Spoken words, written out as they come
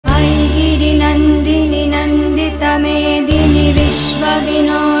मेदिनि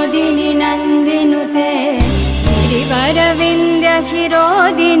विश्वविनोदिनि नन्दिनुते गिरिवरविन्द्य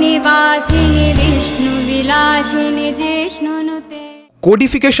शिरोदिनि वासिनि विष्णुविलासिनि जिष्णुनुते.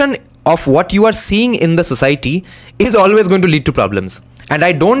 Codification of what you are seeing in the society is always going to lead to problems. And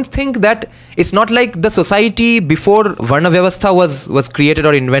I don't think that it's not like the society before Varna Vyavastha was created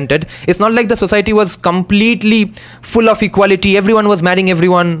or invented. It's not like the society was completely full of equality. Everyone was marrying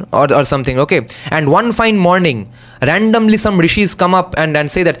everyone or something, okay? And one fine morning, randomly some rishis come up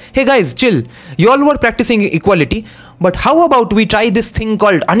and say that, hey guys, chill. You all were practicing equality, but how about we try this thing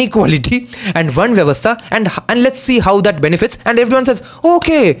called unequality and Varna Vyavastha and let's see how that benefits. And everyone says,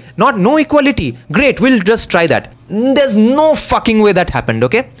 okay, no equality. Great, we'll just try that. There's no fucking way that happened,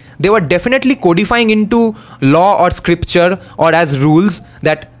 okay? They were definitely codifying into law or scripture or as rules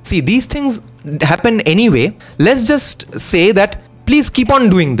that, see, these things happen anyway. Let's just say that please keep on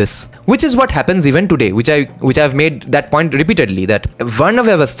doing this, which is what happens even today, which I've made that point repeatedly, that Varna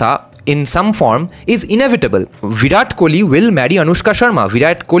Vyavastha in some form is inevitable. Virat Kohli will marry Anushka Sharma.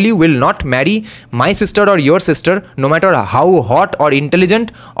 Virat Kohli will not marry my sister or your sister, no matter how hot or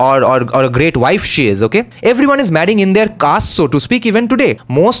intelligent or a great wife she is, okay? Everyone is marrying in their caste, so to speak, even today.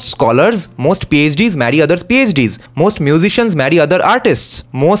 Most scholars, most PhDs marry other PhDs. Most musicians marry other artists.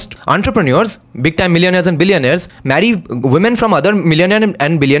 Most entrepreneurs, big time millionaires and billionaires, marry women from other millionaire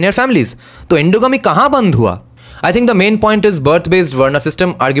and billionaire families. So endogamy kahan band hua? I think the main point is birth-based Varna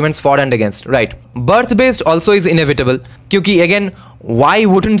system, arguments for and against, right? Birth-based also is inevitable. Kyunki again, why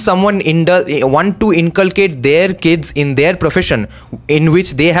wouldn't someone want to inculcate their kids in their profession in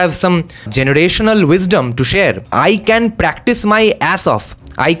which they have some generational wisdom to share? I can practice my ass off.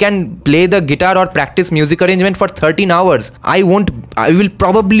 I can play the guitar or practice music arrangement for 13 hours. I will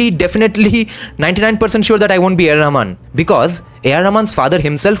probably definitely 99% sure that I won't be A.R. Rahman, because A.R. Rahman's father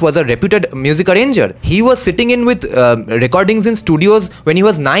himself was a reputed music arranger. He was sitting in with recordings in studios when he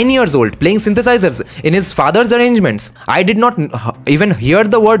was 9 years old, playing synthesizers in his father's arrangements. I did not even hear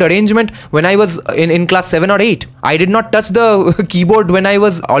the word arrangement when I was in class 7 or 8. I did not touch the keyboard when I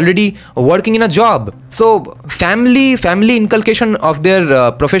was already working in a job. So family inculcation of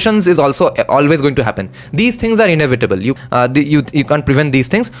their professions is also always going to happen. These things are inevitable. You can't prevent these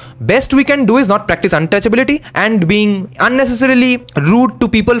things. Best we can do is not practice untouchability and being unnecessarily rude to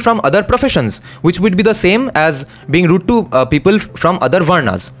people from other professions, which would be the same as being rude to people from other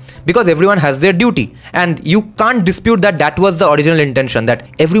Varnas, because everyone has their duty, and you can't dispute that was the original intention, that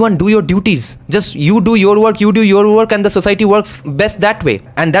everyone do your duties. Just you do your work, and the society works best that way.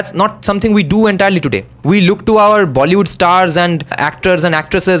 And that's not something we do entirely today. We look to our Bollywood stars and actors and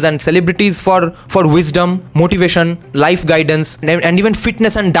actresses and celebrities for wisdom, motivation, life guidance, and even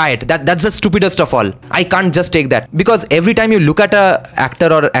fitness and diet. That's the stupidest of all. I can't just take that, because every time you look at a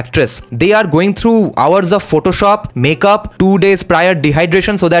actor or actress, they are going through hours of Photoshop, makeup, 2 days prior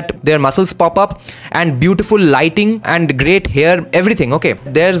dehydration so that their muscles pop up, and beautiful lighting and great hair, everything, okay?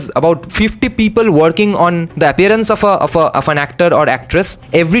 There's about 50 people working on the appearance of an actor or actress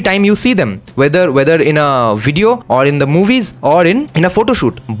every time you see them, whether in a video or in the movies or in a photo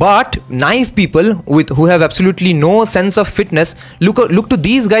shoot. But naive people who have absolutely no sense of fitness look to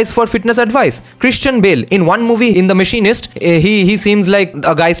these guys for fitness advice. Christian Bale, in one movie, in The Machinist, he seems like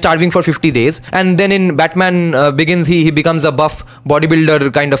a guy starving for 50 days, and then in Batman Begins he becomes a buff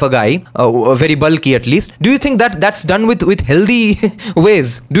bodybuilder kind of a guy, very bulky at least. Do you think that's done with healthy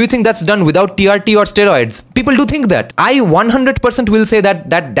ways? Do you think that's done without TRT or steroids? People do think that. I 100% will say that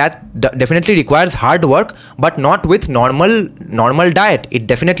definitely requires hard work, but not with normal diet. It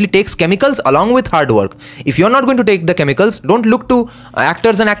definitely takes chemicals along with hard work. If you're not going to take the chemicals, don't look to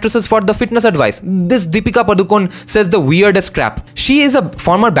actors and actresses for the fitness advice. This Deepika Padukone says the weirdest crap. She is a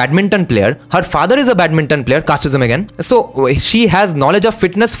former badminton player. Her father is a badminton player, casteism again. So she has knowledge of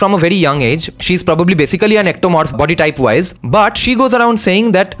fitness from a very young age. She's probably basically an ectomorph body type wise, but she goes around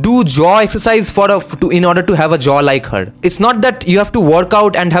saying that do jaw exercise in order to have a jaw like her. It's not that you have to work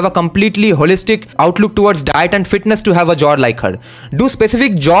out and have a completely holistic outlook towards diet and fitness to have a jaw like her. Do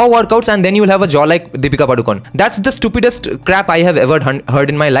specific jaw workouts and then you'll have a jaw like Deepika Padukone. That's the stupidest crap I have ever heard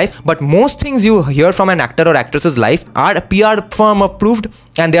in my life. But most things you hear from an actor or actress's life are PR firm approved,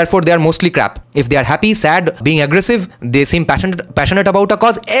 and therefore they are mostly crap. If they are happy, sad, being aggressive, they seem passionate about a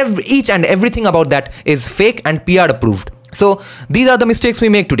cause, each and everything about that is fake and PR approved. So these are the mistakes we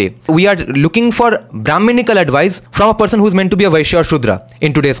make today. We are looking for Brahminical advice from a person who's meant to be a Vaishya or Shudra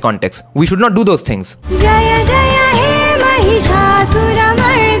in today's context. We should not do those things. Jaya Jaya He Mahishasura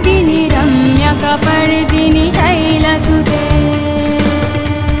Mardini Ramya Kapardini.